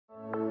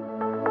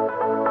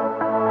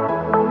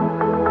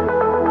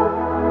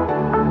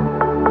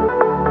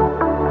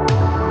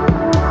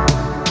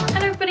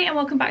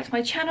back to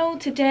my channel.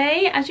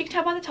 Today, as you can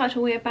tell by the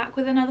title, we are back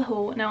with another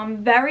haul. Now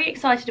I'm very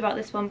excited about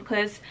this one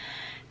because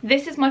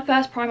this is my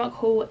first Primark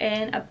haul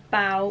in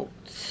about,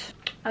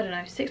 I don't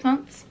know, 6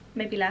 months,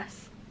 maybe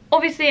less.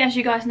 Obviously, as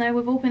you guys know,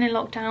 we've all been in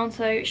lockdown,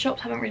 so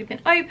shops haven't really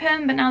been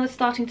open, but now they're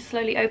starting to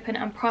slowly open,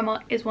 and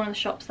Primark is one of the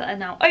shops that are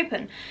now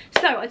open.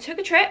 So I took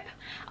a trip.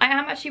 I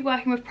am actually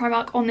working with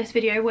Primark on this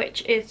video,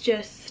 which is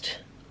just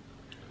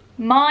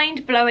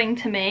mind-blowing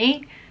to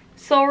me.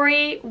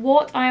 Sorry,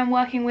 what? I am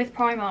working with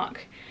Primark.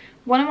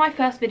 One of my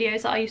first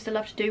videos that I used to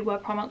love to do were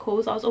Primark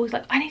hauls. I was always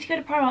like, I need to go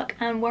to Primark,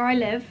 and where I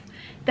live,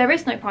 there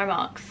is no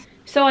Primarks.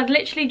 So I'd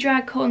literally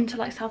drag cotton to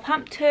like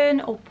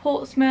Southampton or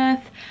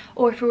Portsmouth,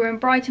 or if we were in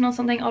Brighton or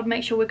something, I'd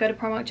make sure we'd go to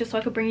Primark just so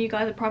I could bring you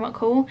guys a Primark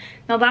haul.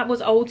 Now that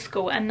was old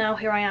school, and now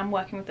here I am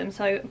working with them.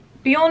 So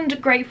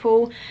beyond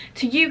grateful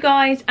to you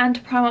guys and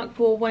to Primark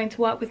for wanting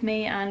to work with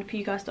me, and for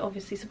you guys to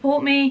obviously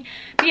support me.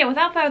 But yeah,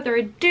 without further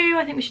ado,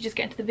 I think we should just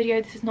get into the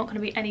video. This is not going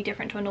to be any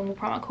different to a normal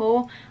Primark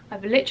haul.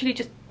 I've literally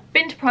just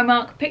been to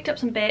Primark, picked up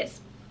some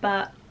bits,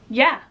 but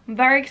yeah, I'm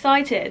very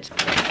excited.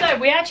 So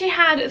we actually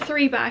had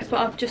 3 bags, but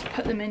I've just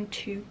put them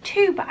into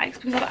 2 bags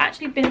because I've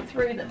actually been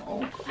through them all.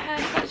 Got hair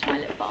touch my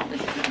lip balm,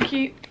 this is really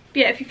cute. But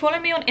yeah, if you follow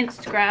me on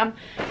Instagram,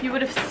 you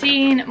would have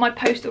seen my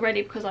post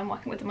already because I'm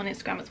working with them on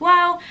Instagram as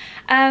well.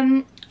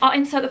 I'll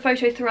insert the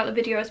photos throughout the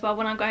video as well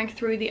when I'm going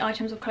through the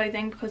items of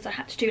clothing, because I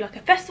had to do like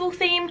a festival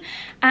theme.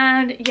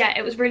 And yeah,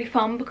 it was really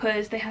fun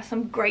because they have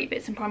some great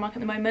bits in Primark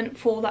at the moment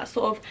for that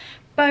sort of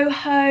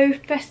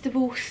boho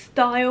festival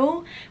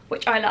style,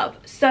 which I love.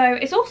 So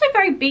it's also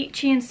very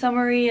beachy and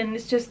summery, and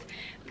it's just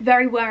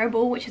very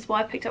wearable, which is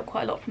why I picked up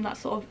quite a lot from that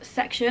sort of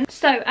section.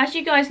 So as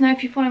you guys know,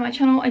 if you follow my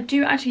channel, I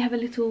do actually have a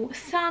little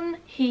son.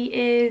 He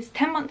is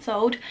 10 months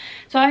old,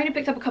 so I only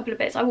picked up a couple of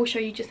bits. I will show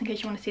you just in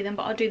case you want to see them,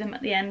 but I'll do them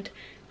at the end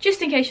just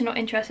in case you're not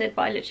interested.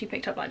 But I literally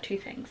picked up like 2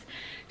 things.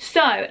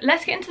 So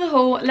let's get into the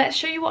haul. Let's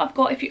show you what I've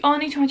got. If you are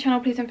new to my channel,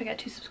 please don't forget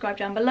to subscribe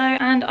down below,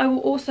 and I will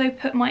also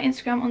put my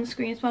Instagram on the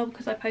screen as well,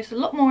 because I post a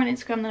lot more on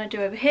Instagram than I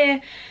do over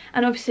here.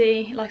 And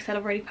obviously, like I said,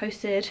 I've already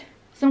posted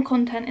some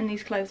content in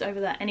these clothes over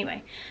there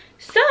anyway.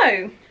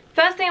 So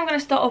first thing I'm going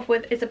to start off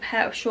with is a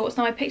pair of shorts.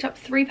 Now I picked up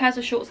 3 pairs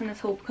of shorts in this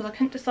haul because I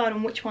couldn't decide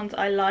on which ones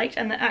I liked,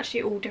 and they're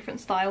actually all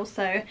different styles,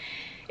 so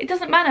it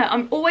doesn't matter.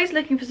 I'm always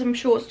looking for some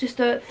shorts just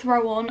to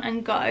throw on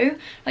and go,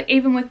 like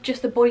even with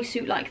just a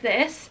bodysuit like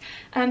this.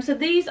 So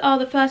these are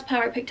the first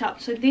pair I picked up.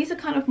 So these are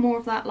kind of more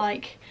of that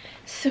like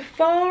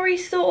safari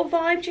sort of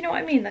vibe, do you know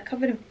what I mean? They're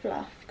covered in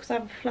fluff because I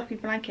have a fluffy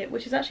blanket,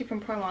 which is actually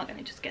from Primark, and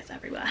it just gets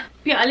everywhere.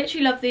 But yeah, I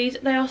literally love these.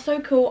 They are so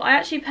cool. I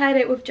actually paired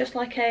it with just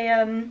like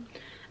a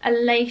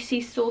lacy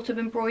sort of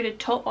embroidered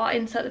top. I'll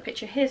insert the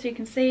picture here so you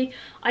can see.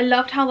 I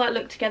loved how that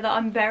looked together.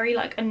 I'm very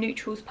like a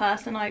neutrals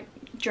person. I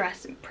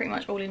dress pretty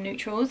much all in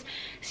neutrals,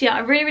 so yeah, I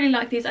really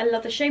like these. I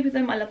love the shape of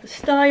them, I love the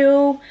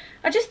style.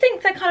 I just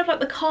think they're kind of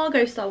like the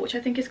cargo style, which I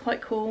think is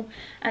quite cool,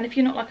 and if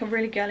you're not like a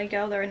really girly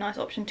girl, they're a nice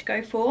option to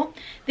go for.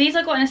 These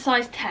I got in a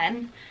size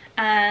 10,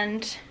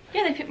 and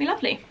yeah, they fit me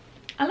lovely.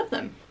 I love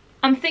them.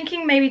 I'm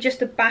thinking maybe just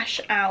to bash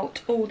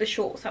out all the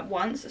shorts at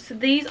once. So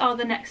these are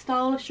the next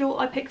style of short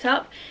I picked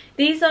up.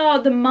 These are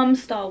the mum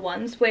style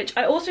ones, which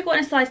I also got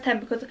in a size 10,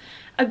 because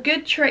a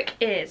good trick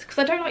is, because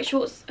I don't like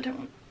shorts, I don't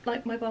want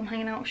like my bum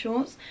hanging out of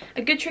shorts.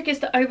 A good trick is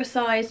to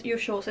oversize your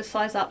shorts, so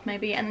size up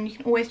maybe, and then you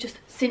can always just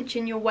cinch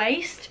in your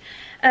waist.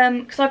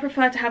 Because I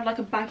prefer to have like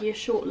a baggier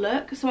short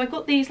look. So I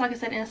got these, like I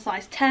said, in a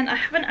size 10. I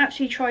haven't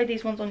actually tried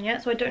these ones on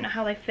yet, so I don't know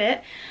how they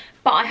fit.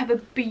 But I have a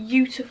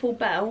beautiful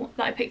belt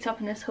that I picked up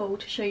in this haul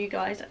to show you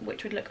guys,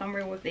 which would look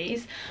unreal with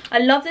these. I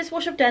love this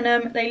wash of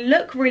denim. They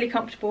look really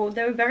comfortable.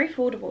 They're very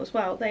affordable as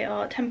well. They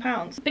are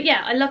 £10. But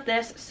yeah, I love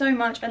this so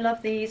much. I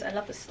love these. I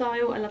love the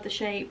style. I love the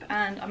shape.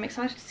 And I'm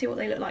excited to see what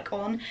they look like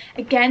on.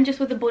 Again, just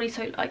with a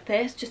bodysuit like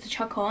this, just to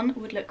chuck on,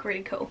 would look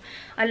really cool.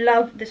 I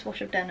love this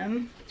wash of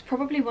denim. It's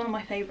probably one of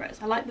my favourites.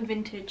 I like the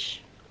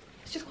vintage.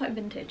 It's just quite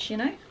vintage, you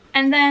know?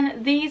 And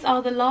then these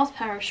are the last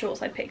pair of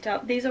shorts I picked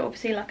up. These are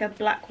obviously like a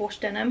black wash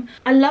denim.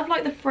 I love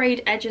like the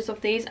frayed edges of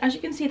these. As you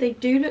can see, they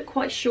do look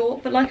quite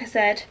short, but like I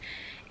said,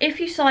 if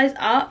you size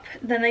up,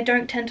 then they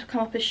don't tend to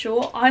come up as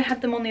short. I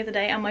had them on the other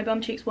day and my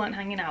bum cheeks weren't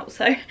hanging out,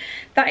 so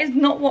that is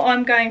not what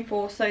I'm going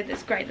for, so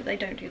it's great that they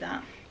don't do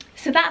that.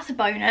 So that's a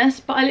bonus,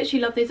 but I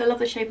literally love these. I love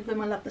the shape of them,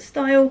 I love the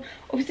style.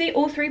 Obviously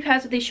all 3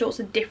 pairs of these shorts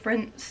are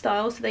different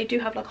styles, so they do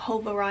have like a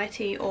whole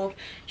variety of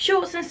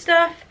shorts and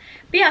stuff.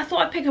 But yeah, I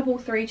thought I'd pick up all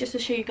 3 just to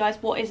show you guys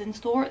what is in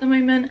store at the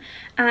moment.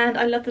 And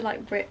I love the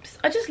like rips.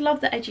 I just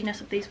love the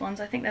edginess of these ones.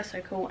 I think they're so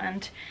cool,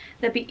 and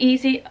they'll be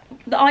easy.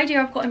 The idea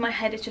I've got in my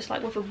head is just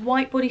like with a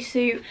white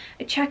bodysuit,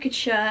 a checkered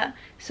shirt,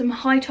 some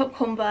high top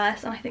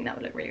Converse, and I think that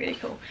would look really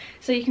cool.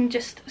 So you can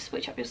just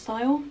switch up your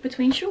style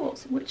between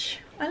shorts, which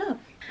I love.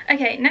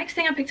 Okay, next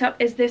thing I picked up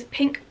is this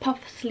pink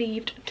puff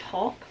sleeved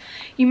top.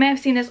 You may have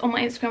seen this on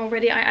my Instagram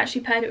already. I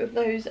actually paired it with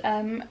those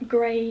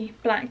grey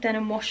black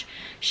denim wash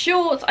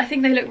shorts. I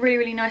think they look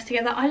really nice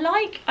together. I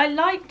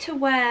like to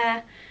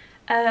wear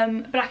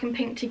black and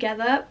pink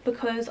together,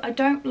 because I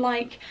don't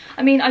like,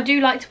 I mean, I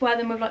do like to wear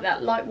them with like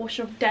that light wash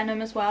of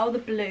denim as well, the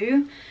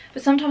blue,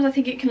 but sometimes I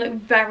think it can look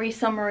very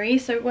summery,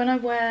 so when I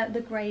wear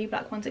the grey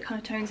black ones it kind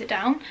of tones it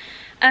down.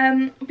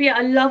 But yeah,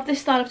 I love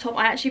this style of top.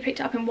 I actually picked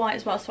it up in white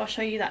as well, so I'll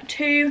show you that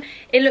too.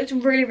 It looked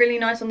really, really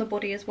nice on the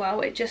body as well.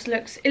 It just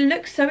looks, it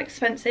looks so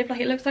expensive, like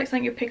it looks like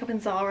something you'd pick up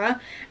in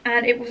Zara,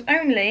 and it was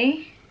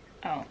only,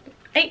 oh,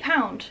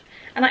 £8.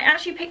 And I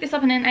actually picked this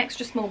up in an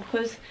extra small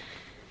because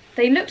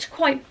they looked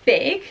quite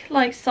big,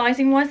 like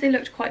sizing wise they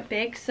looked quite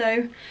big,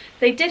 so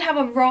they did have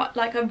a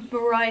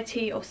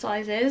variety of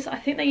sizes. I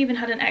think they even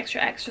had an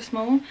extra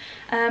small,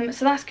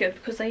 so that's good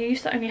because they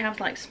used to only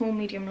have like small,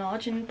 medium,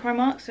 large in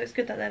Primark, so it's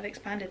good that they've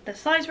expanded their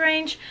size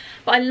range.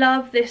 But I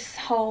love this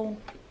whole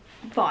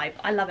vibe,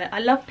 I love it. I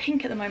love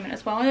pink at the moment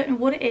as well. I don't know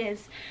what it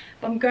is,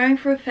 but I'm going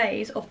through a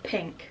phase of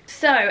pink.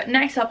 So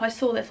next up, I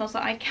saw this, I was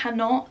like, I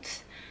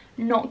cannot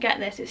not get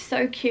this. It's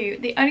so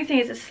cute. The only thing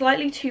is it's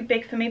slightly too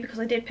big for me because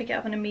I did pick it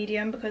up in a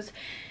medium, because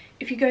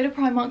if you go to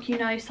Primark, you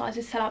know,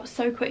 sizes sell out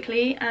so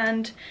quickly,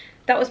 and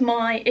that was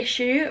my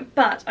issue.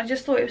 But I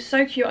just thought it was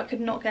so cute, I could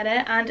not get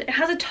it. And it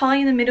has a tie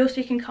in the middle, so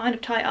you can kind of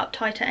tie it up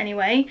tighter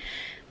anyway.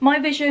 My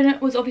vision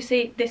was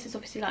obviously, this is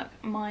obviously like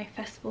my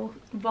festival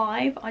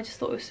vibe. I just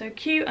thought it was so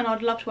cute, and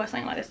I'd love to wear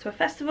something like this to a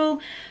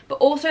festival. But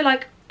also,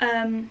 like,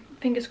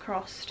 fingers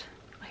crossed,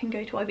 I can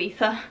go to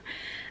Ibiza.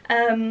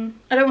 I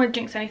don't want to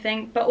jinx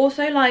anything, but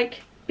also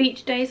like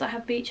beach days. I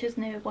have beaches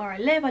near where I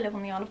live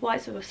on the Isle of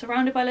Wight, so we're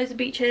surrounded by loads of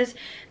beaches.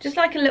 Just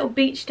like a little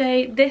beach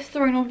day, this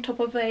thrown on top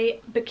of a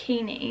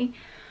bikini,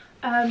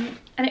 and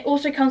it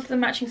also comes with a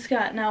matching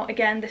skirt. Now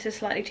again, this is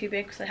slightly too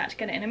big because I had to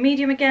get it in a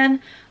medium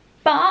again,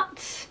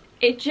 but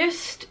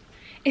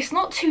it's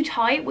not too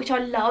tight, which I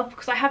love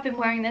because I have been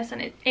wearing this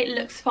and it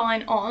looks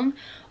fine on.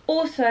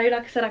 Also,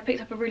 like I said, I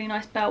picked up a really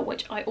nice belt,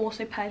 which I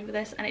also paired with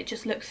this, and it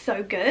just looks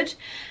so good.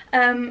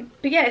 But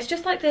yeah, it's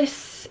just like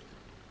this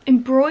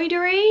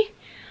embroidery.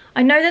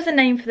 I know there's a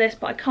name for this,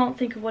 but I can't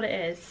think of what it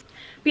is.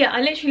 But yeah, I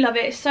literally love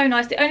it. It's so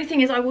nice. The only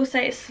thing is, I will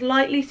say it's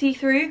slightly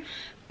see-through,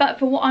 but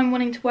for what I'm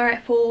wanting to wear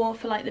it for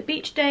like the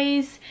beach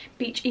days,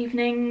 beach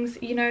evenings,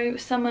 you know,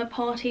 summer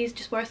parties,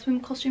 just wear a swim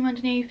costume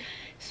underneath,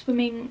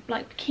 swimming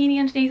like bikini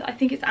underneath, I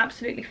think it's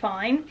absolutely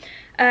fine.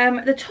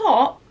 The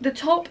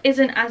top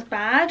isn't as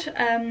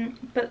bad,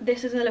 but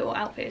this is a little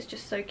outfit. It's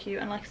just so cute,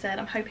 and like I said,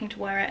 I'm hoping to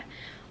wear it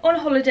on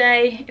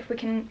holiday if we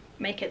can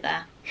make it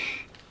there.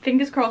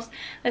 Fingers crossed.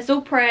 Let's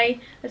all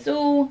pray, let's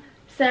all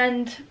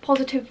send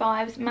positive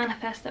vibes,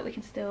 manifest that we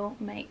can still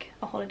make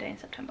a holiday in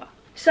September.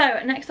 So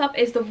next up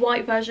is the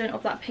white version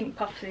of that pink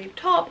puff sleeve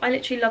top. I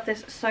literally love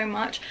this so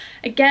much.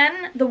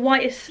 Again, the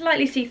white is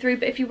slightly see-through,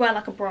 but if you wear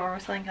like a bra or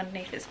something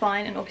underneath, it's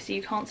fine. And obviously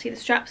you can't see the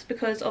straps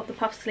because of the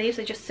puff sleeves,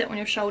 they just sit on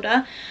your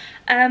shoulder.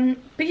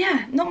 But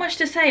yeah, not much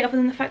to say other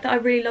than the fact that I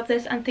really love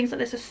this, and things like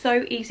this are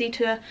so easy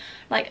to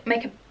like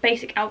make a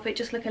basic outfit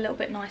just look a little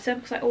bit nicer,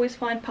 because I always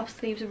find puff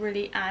sleeves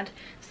really add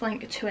something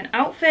to an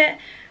outfit.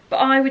 But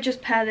I would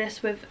just pair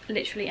this with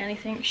literally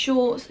anything.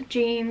 Shorts,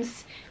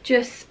 jeans,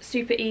 just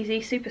super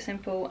easy, super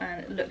simple,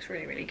 and it looks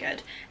really, really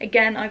good.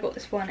 Again, I got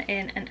this one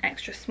in an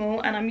extra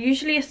small, and I'm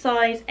usually a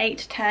size 8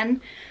 to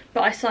 10,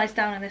 but I sized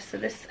down on this, so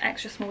this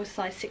extra small is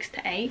size 6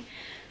 to 8,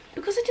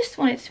 because I just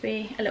want it to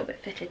be a little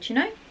bit fitted, you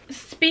know?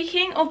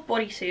 Speaking of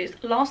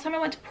bodysuits, last time I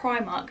went to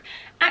Primark,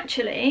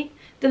 actually,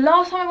 the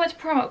last time I went to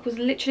Primark was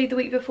literally the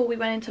week before we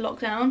went into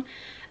lockdown,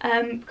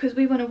 because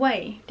we went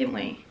away, didn't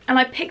we? And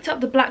I picked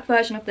up the black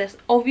version of this.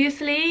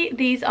 Obviously,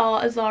 these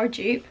are a Zara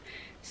dupe.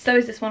 So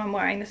is this one I'm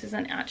wearing. This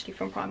isn't actually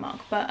from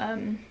Primark,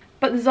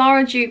 but the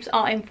Zara dupes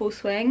are in full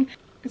swing.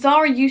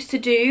 Zara used to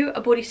do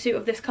a bodysuit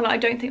of this colour. I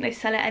don't think they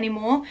sell it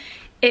anymore.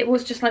 It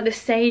was just like the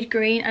sage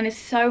green, and it's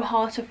so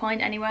hard to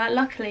find anywhere.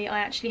 Luckily, I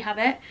actually have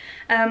it.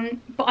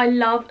 But I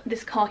love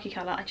this khaki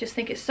colour. I just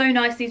think it's so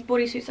nice. These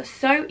bodysuits are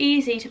so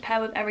easy to pair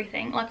with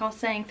everything. Like I was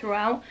saying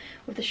throughout,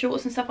 with the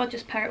shorts and stuff, I'll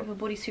just pair it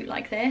with a bodysuit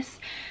like this.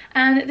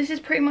 And this is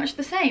pretty much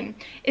the same.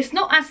 It's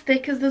not as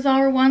thick as the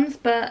Zara ones,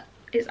 but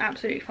it's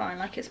absolutely fine.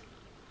 Like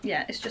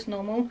yeah, it's just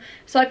normal.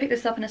 So I picked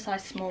this up in a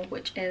size small,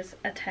 which is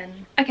a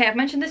 10. Okay, I've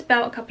mentioned this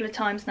belt a couple of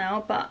times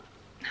now, but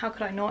how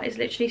could I not? It's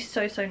literally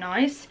so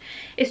nice.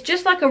 It's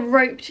just like a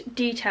roped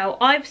detail.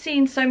 I've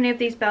seen so many of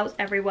these belts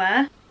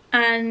everywhere,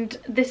 and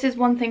this is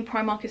one thing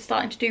Primark is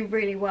starting to do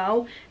really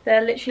well.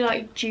 They're literally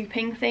like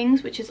duping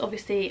things, which is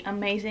obviously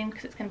amazing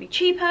because it's going to be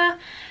cheaper.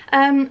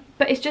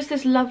 But it's just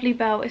this lovely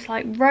belt. It's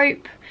like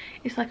rope.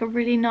 It's like a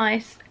really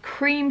nice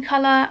cream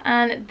colour,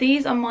 and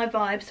these are my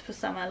vibes for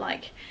summer.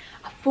 Like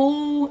a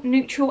full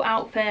neutral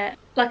outfit,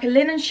 like a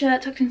linen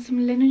shirt tucked in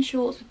some linen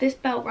shorts with this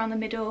belt around the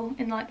middle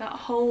in like that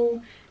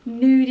whole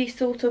nudie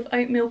sort of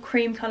oatmeal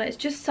cream colour. It's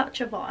just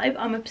such a vibe.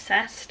 I'm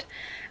obsessed.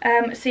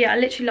 So yeah, I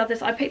literally love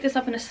this. I picked this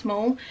up in a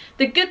small.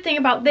 The good thing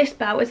about this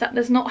belt is that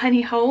there's not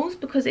any holes,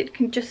 because it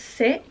can just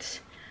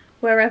sit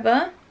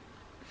wherever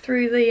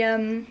through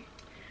the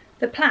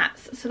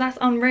plaits. So that's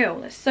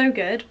unreal. It's so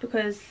good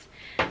because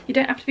you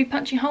don't have to be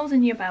punching holes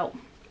in your belt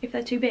if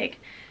they're too big.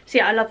 So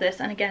yeah, I love this,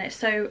 and again, it's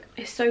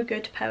so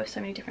good to pair with so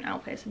many different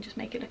outfits and just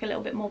make it look a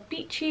little bit more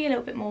beachy, a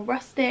little bit more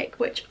rustic,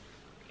 which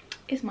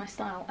is my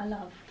style. I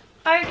love.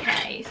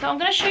 Okay, so I'm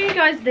going to show you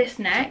guys this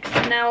next.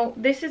 Now,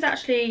 this is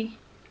actually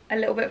a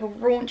little bit of a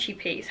raunchy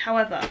piece.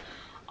 However,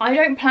 I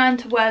don't plan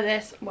to wear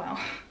this, well,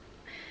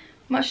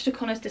 much to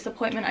Connor's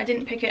disappointment, I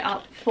didn't pick it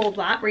up for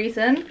that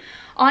reason.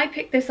 I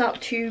picked this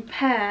up to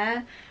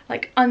pair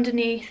like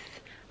underneath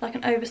like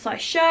an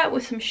oversized shirt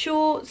with some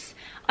shorts.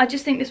 I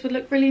just think this would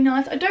look really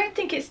nice. I don't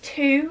think it's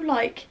too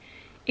like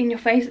in your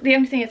face. The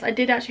only thing is I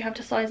did actually have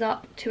to size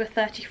up to a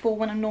 34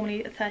 when I'm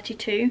normally a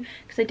 32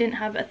 because I didn't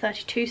have a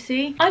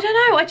 32C. I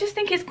don't know, I just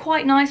think it's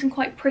quite nice and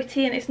quite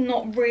pretty, and it's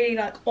not really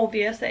like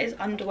obvious that it's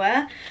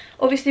underwear.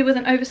 Obviously with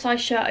an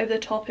oversized shirt over the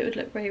top it would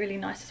look really, really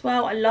nice as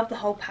well. I love the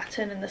whole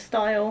pattern and the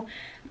style,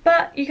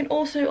 but you can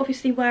also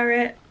obviously wear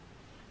it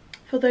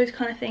for those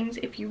kind of things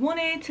if you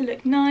wanted to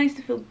look nice,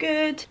 to feel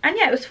good. And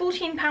yeah, it was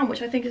 £14,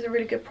 which I think is a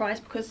really good price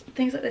because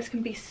things like this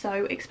can be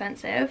so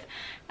expensive.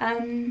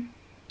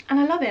 And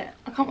I love it.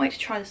 I can't wait to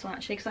try this one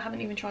actually because I haven't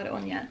even tried it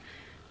on yet.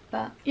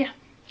 But yeah,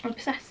 I'm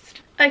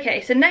obsessed.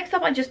 Okay, so next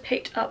up I just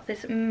picked up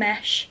this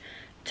mesh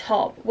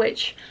top,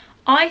 which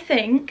I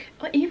think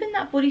even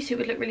that bodysuit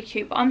would look really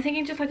cute, but I'm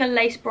thinking just like a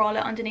lace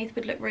bralette underneath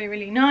would look really,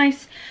 really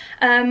nice.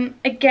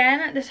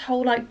 Again, this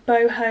whole like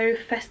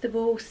boho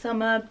festival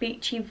summer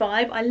beachy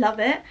vibe, I love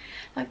it.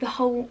 Like the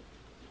whole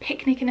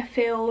picnic in a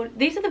field,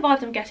 these are the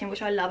vibes I'm getting,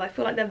 which I love. I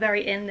feel like they're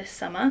very in this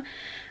summer.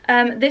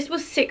 This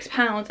was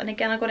 £6, and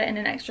again I got it in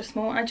an extra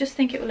small, and I just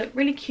think it would look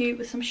really cute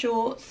with some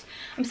shorts.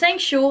 I'm saying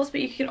shorts,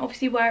 but you can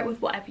obviously wear it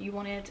with whatever you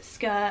wanted,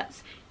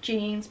 skirts,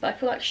 jeans, but I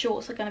feel like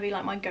shorts are going to be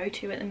like my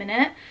go-to at the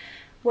minute,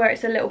 where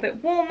it's a little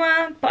bit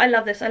warmer. But I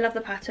love this, I love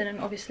the pattern, and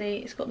obviously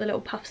it's got the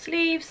little puff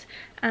sleeves,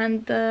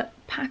 and the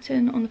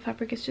pattern on the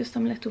fabric is just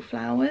some little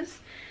flowers,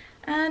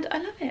 and I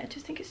love it. I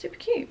just think it's super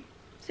cute,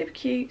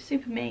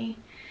 super me.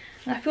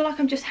 And I feel like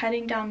I'm just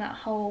heading down that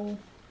whole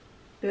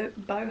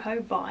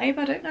boho vibe.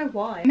 I don't know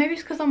why. Maybe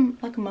it's because I'm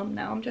like a mum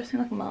now. I'm dressing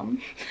like a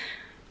mum.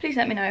 Please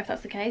let me know if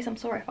that's the case. I'm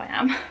sorry if I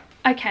am.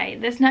 Okay,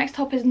 this next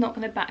top is not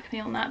going to back me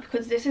on that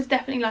because this is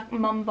definitely like a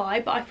mum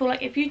vibe, but I feel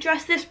like if you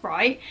dress this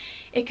right,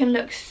 it can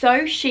look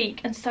so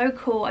chic and so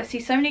cool. I see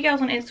so many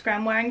girls on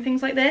Instagram wearing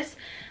things like this.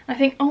 I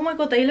think, oh my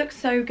god, they look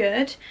so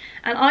good.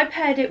 And I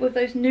paired it with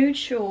those nude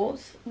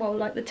shorts, well,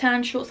 like the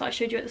tan shorts that I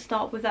showed you at the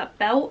start with that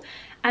belt,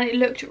 and it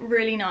looked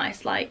really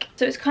nice. Like,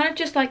 so it's kind of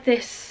just like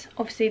this.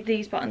 Obviously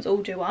these buttons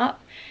all do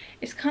up.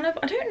 It's kind of,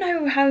 I don't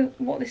know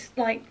what this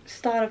like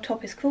style of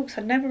top is called because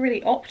I've never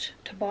really opted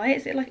to buy it.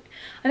 Is it like,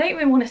 I don't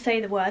even want to say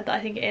the word that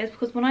I think it is,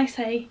 because when I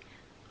say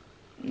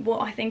what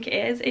I think it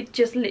is, it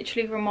just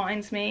literally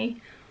reminds me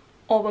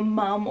of a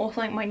mum or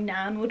something my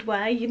nan would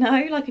wear, you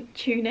know, like a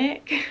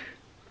tunic.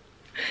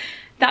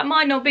 That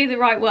might not be the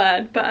right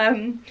word, but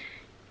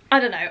I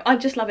don't know, I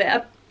just love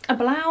it. A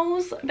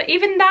blouse, but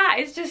even that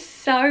is just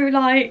so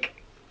like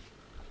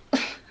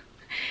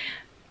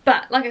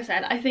but like I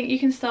said, I think you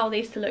can style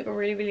these to look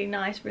really, really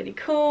nice, really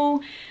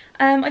cool.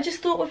 I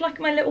just thought with like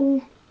my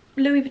little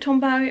Louis Vuitton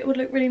bag it would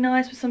look really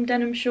nice with some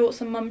denim shorts,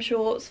 some mum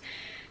shorts,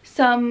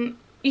 some,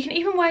 you can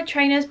even wear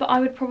trainers, but I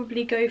would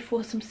probably go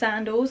for some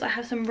sandals. I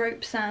have some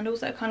rope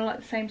sandals that are kind of like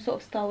the same sort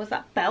of style as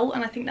that belt,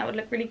 and I think that would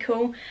look really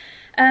cool.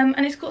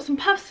 And it's got some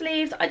puff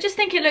sleeves. I just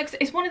think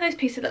it's one of those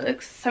pieces that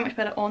looks so much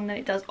better on than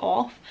it does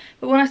off.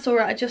 But when I saw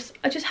it, I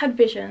just had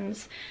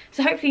visions.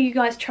 So hopefully you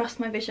guys trust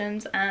my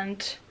visions,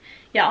 and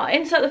yeah, I'll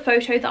insert the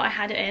photo that I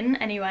had it in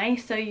anyway,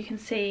 so you can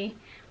see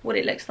what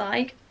it looks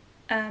like.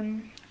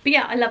 But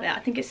yeah, I love it. I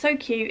think it's so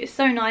cute, it's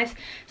so nice.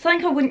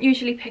 Something I wouldn't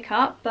usually pick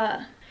up,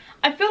 but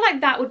I feel like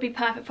that would be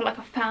perfect for like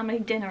a family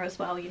dinner as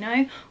well, you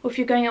know? Or if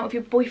you're going out with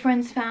your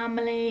boyfriend's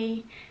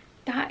family,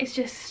 that is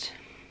just...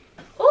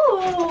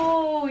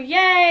 Oh,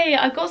 yay!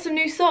 I got some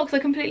new socks. I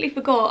completely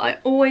forgot. I'm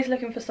always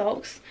looking for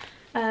socks.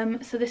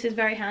 So this is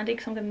very handy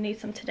because I'm going to need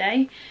some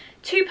today.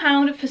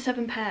 £2 for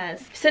 7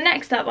 pairs. So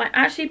next up I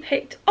actually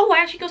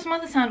got some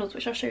other sandals,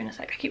 which I'll show you in a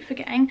sec. I keep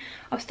forgetting.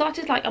 I've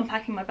started like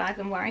unpacking my bag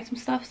and wearing some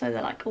stuff, so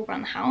they're like all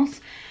around the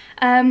house.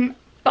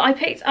 But I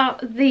picked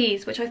up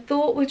these, which I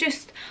thought were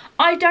just,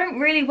 I don't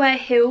really wear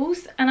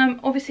heels, and I'm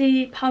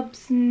obviously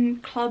pubs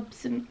and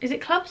clubs, and is it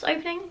clubs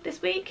opening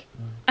this week?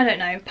 I don't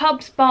know,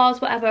 pubs,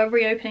 bars, whatever,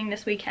 reopening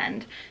this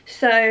weekend.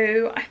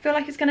 So I feel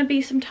like it's going to be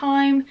some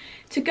time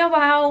to go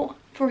out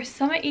for a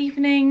summer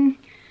evening,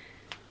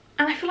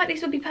 and I feel like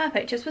these would be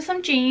perfect just with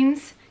some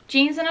jeans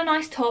and a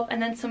nice top, and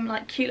then some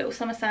like cute little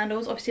summer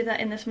sandals. Obviously they're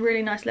in this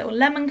really nice little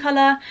lemon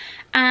colour,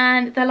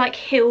 and they're like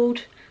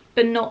heeled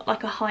but not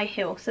like a high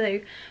heel. So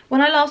when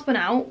I last went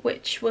out,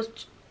 which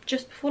was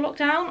just before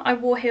lockdown, I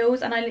wore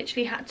heels, and I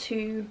literally had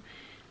to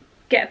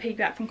get a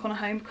piggyback from Connor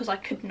home because I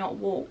could not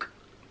walk,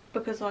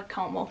 because I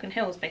can't walk in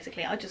heels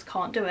basically. I just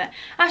can't do it.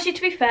 Actually,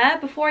 to be fair,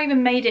 before I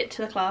even made it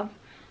to the club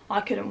I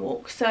couldn't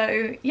walk.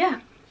 So yeah,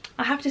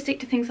 I have to stick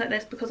to things like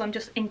this because I'm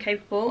just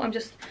incapable. I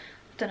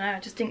don't know, I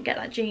just didn't get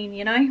that gene,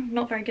 you know? I'm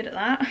not very good at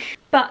that.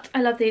 But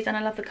I love these, and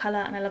I love the colour,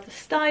 and I love the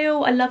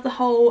style. I love the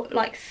whole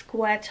like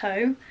square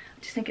toe.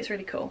 just think it's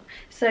really cool.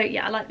 So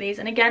yeah, I like these,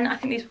 and again I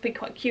think these would be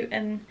quite cute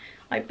in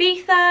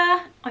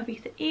Ibiza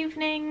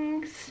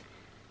evenings.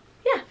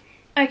 Yeah.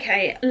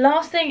 Okay,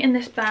 last thing in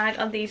this bag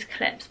are these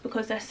clips,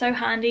 because they're so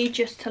handy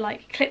just to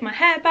like clip my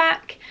hair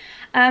back.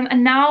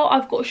 And now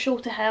I've got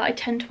shorter hair, I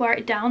tend to wear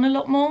it down a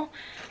lot more.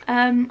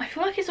 I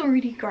feel like it's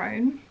already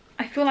grown.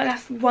 I feel like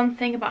that's one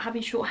thing about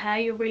having short hair,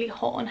 you're really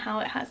hot on how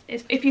it has,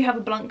 if you have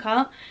a blunt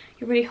cut,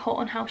 you're really hot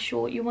on how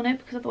short you want it,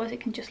 because otherwise it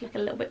can just look a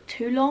little bit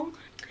too long.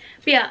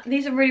 But yeah,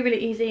 these are really,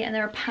 really easy, and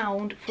they're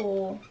 £1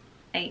 for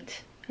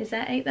 8. Is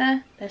there 8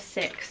 there? There's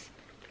 6.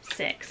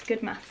 6.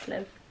 Good maths,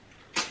 Liv.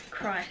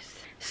 Christ.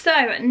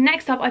 So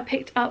next up, I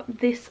picked up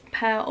this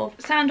pair of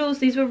sandals.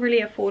 These were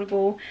really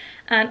affordable,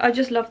 and I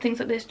just love things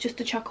like this just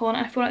to chuck on.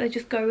 I feel like they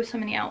just go with so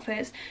many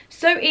outfits.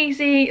 So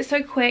easy,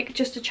 so quick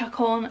just to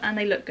chuck on, and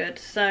they look good.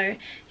 So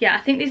yeah,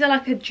 I think these are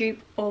like a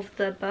dupe of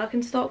the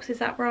Birkenstocks. Is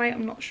that right?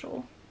 I'm not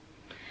sure.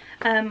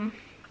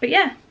 But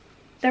yeah,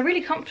 they're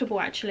really comfortable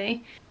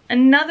actually.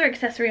 Another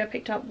accessory I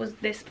picked up was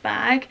this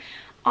bag.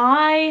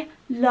 I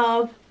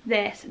love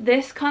this.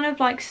 This kind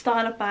of like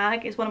style of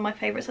bag is one of my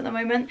favorites at the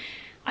moment.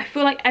 I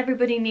feel like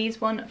everybody needs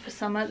one for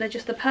summer. They're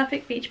just the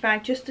perfect beach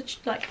bag just to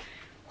like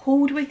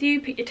hold with you,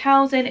 put your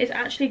towels in. It's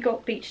actually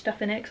got beach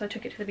stuff in it because I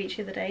took it to the beach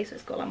the other day, so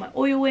it's got like my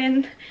oil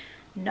in,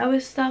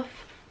 Noah's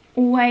stuff,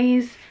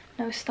 always.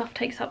 Noah's stuff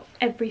takes up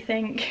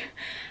everything.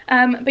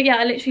 But yeah,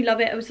 I literally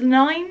love it. It was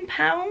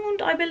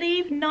 £9, I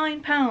believe,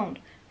 £9.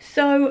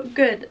 So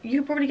good. You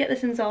could probably get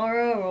this in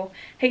Zara or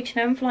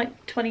H&M for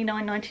like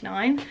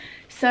 $29.99.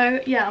 So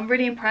yeah, I'm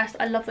really impressed.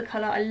 I love the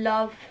colour. I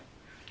love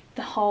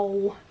the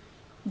whole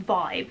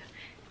vibe.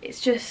 It's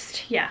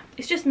just, yeah,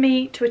 it's just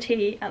me to a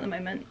T at the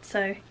moment,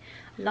 so I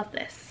love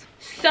this.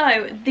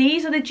 So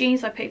these are the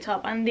jeans I picked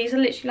up, and these are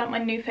literally like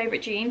my new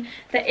favourite jean.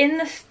 They're in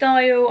the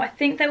style, I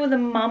think they were the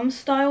mum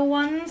style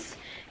ones.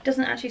 It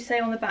doesn't actually say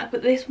on the back,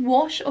 but this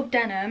wash of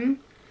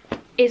denim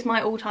is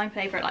my all-time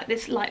favourite. Like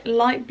this like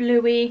light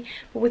bluey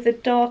but with the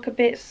darker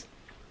bits,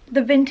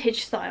 the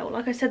vintage style.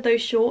 Like I said,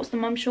 those shorts, the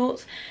mum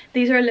shorts,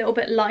 these are a little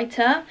bit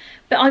lighter,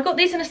 but I got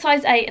these in a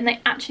size 8 and they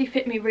actually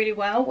fit me really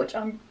well, which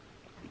I'm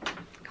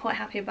quite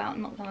happy about,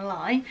 I'm not gonna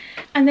lie.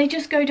 And they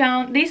just go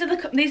down. These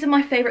are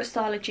my favourite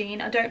style of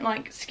jean. I don't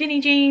like skinny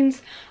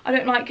jeans, I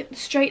don't like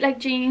straight leg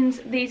jeans.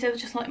 These are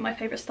just like my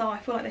favourite style. I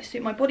feel like they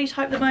suit my body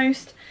type the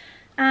most,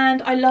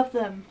 and I love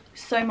them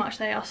so much.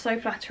 They are so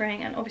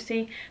flattering, and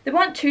obviously they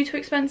weren't too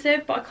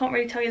expensive, but I can't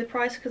really tell you the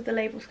price because the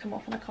labels come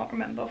off and I can't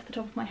remember off the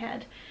top of my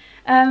head.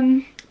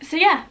 So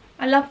yeah,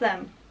 I love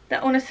them.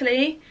 They're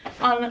honestly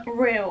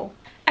unreal.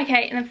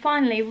 Okay, and then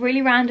finally,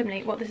 really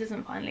randomly, well, this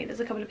isn't finally,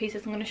 there's a couple of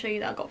pieces I'm going to show you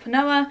that I got for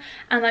Noah,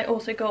 and I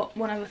also got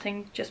one other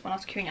thing just when I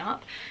was queuing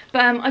up.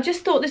 But I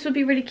just thought this would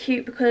be really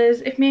cute because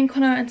if me and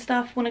Connor and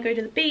stuff want to go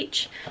to the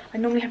beach, I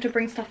normally have to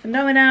bring stuff for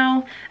Noah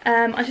now.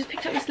 I just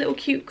picked up this little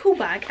cute cool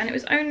bag, and it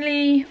was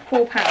only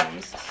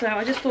 £4, so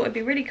I just thought it'd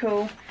be really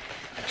cool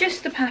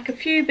just to pack a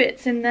few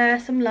bits in there,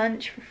 some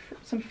lunch,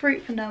 some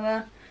fruit for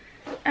Noah,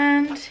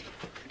 and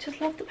I just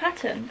love the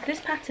pattern.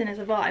 This pattern is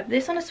a vibe.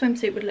 This on a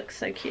swimsuit would look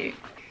so cute.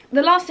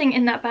 The last thing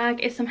in that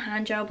bag is some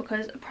hand gel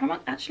because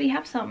Primark actually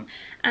have some,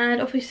 and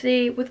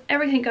obviously with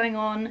everything going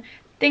on,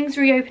 things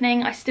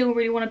reopening, I still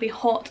really want to be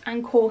hot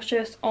and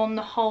cautious on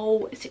the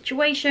whole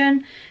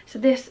situation. So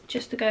this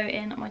just to go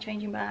in my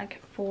changing bag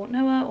for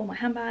Noah, or my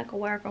handbag, or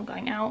wherever I'm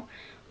going out.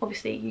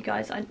 Obviously you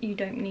guys, you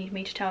don't need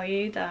me to tell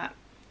you that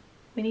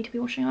we need to be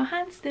washing our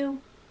hands still.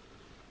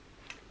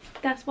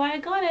 That's why I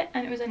got it,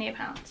 and it was only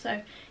 £1.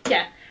 So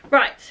yeah,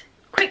 right.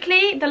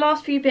 Quickly, the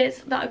last few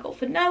bits that I got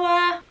for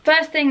Noah.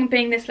 First thing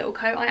being this little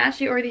coat. I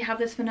actually already have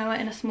this for Noah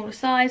in a smaller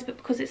size, but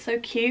because it's so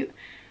cute,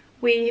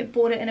 we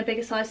bought it in a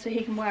bigger size so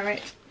he can wear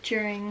it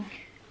during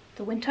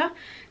the winter.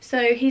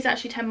 So he's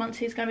actually 10 months,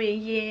 he's going to be a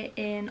year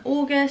in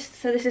August.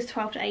 So this is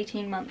 12 to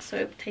 18 months, so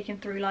we've taken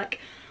through like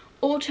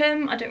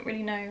autumn. I don't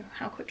really know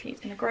how quickly he's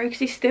going to grow because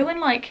he's still in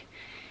like,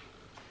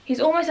 he's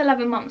almost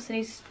 11 months and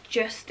he's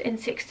just in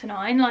 6 to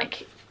 9.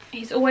 Like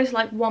he's always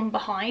like one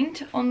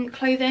behind on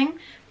clothing.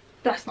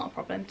 That's not a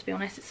problem, to be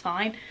honest, it's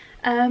fine.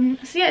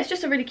 So yeah, it's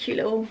just a really cute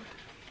little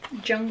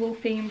jungle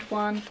themed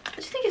one. I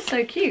just think it's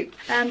so cute,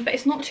 but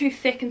it's not too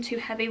thick and too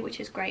heavy, which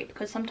is great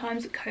because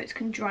sometimes coats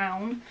can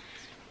drown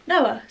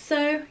Noah.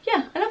 So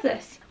yeah, I love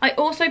this. I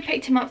also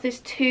picked him up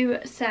this 2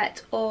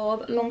 set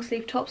of long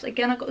sleeve tops.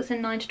 Again, I got this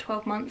in 9 to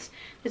 12 months.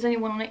 There's only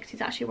one on it because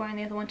he's actually wearing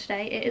the other one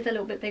today. It is a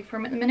little bit big for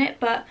him at the minute,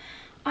 but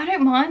I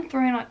don't mind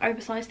throwing like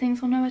oversized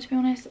things on Noah, to be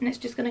honest, and it's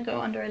just going to go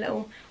under a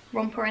little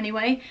romper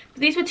anyway.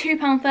 But these were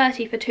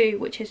 £2.30 for 2,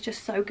 which is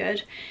just so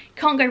good.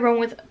 Can't go wrong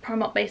with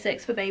Primark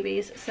basics for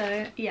babies,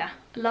 so yeah,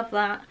 love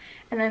that.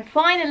 And then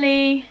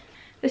finally,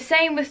 the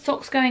same with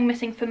socks going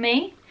missing for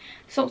me,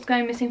 socks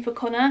going missing for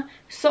Connor,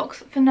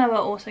 socks for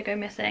Noah also go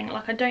missing.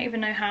 Like I don't even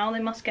know how, they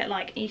must get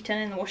like eaten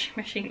in the washing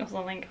machine or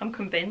something, I'm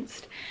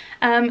convinced.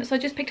 So I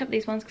just picked up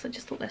these ones because I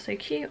just thought they're so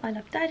cute. I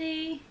love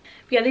Daddy.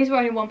 But yeah, these were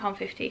only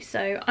 £1.50,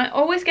 so I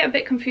always get a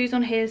bit confused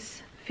on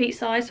his feet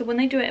size, so when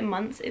they do it in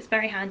months it's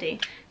very handy.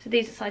 So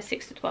these are size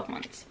 6 to 12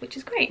 months, which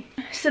is great.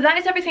 So that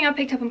is everything I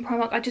picked up in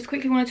Primark. I just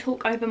quickly want to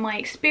talk over my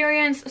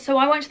experience. So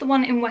I went to the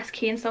one in West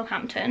Quay in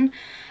Southampton.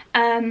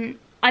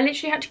 I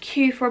literally had to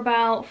queue for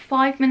about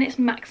 5 minutes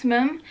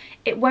maximum.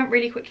 It went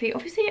really quickly.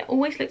 Obviously it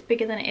always looks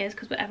bigger than it is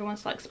because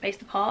everyone's like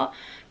spaced apart.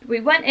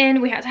 We went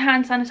in, we had to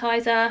hand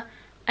sanitizer,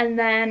 and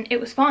then it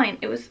was fine.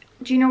 It was,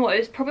 do you know what, it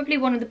was probably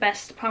one of the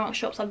best Primark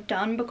shops I've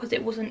done because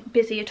it wasn't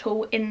busy at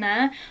all in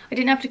there. I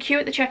didn't have to queue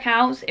at the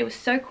checkouts. It was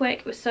so quick.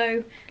 It was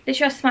so,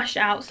 literally I smashed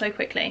it out so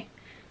quickly.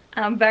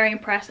 And I'm very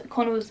impressed.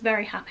 Connor was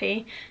very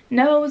happy.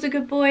 Noah was a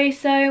good boy,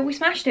 so we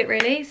smashed it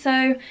really.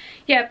 So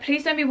yeah,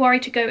 please don't be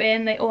worried to go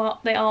in. They are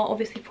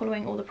obviously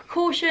following all the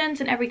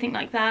precautions and everything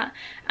like that,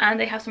 and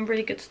they have some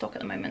really good stock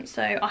at the moment.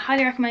 So I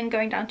highly recommend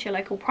going down to your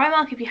local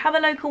Primark if you have a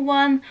local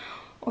one,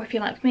 or if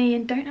you're like me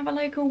and don't have a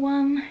local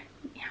one,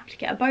 you have to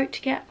get a boat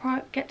to get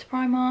to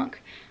Primark.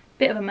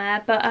 Bit of a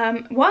mare,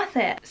 but worth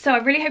it. So I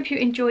really hope you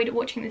enjoyed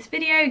watching this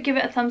video. Give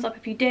it a thumbs up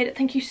if you did.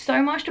 Thank you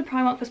so much to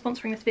Primark for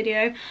sponsoring this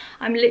video.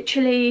 I'm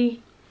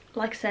literally,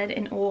 like I said,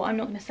 in awe. I'm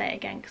not going to say it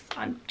again because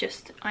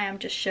I am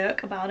just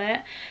shook about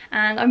it,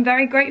 and I'm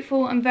very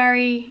grateful. I'm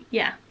very,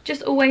 yeah,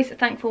 just always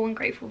thankful and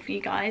grateful for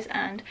you guys,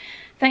 and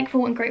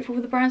thankful and grateful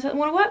for the brands that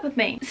want to work with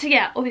me. So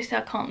yeah, obviously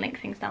I can't link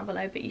things down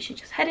below, but you should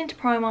just head into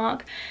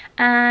Primark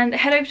and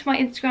head over to my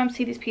Instagram to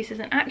see these pieces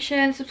in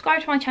action.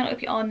 Subscribe to my channel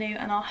if you are new,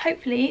 and I'll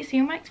hopefully see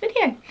you in my next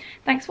video.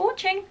 Thanks for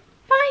watching.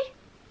 Bye.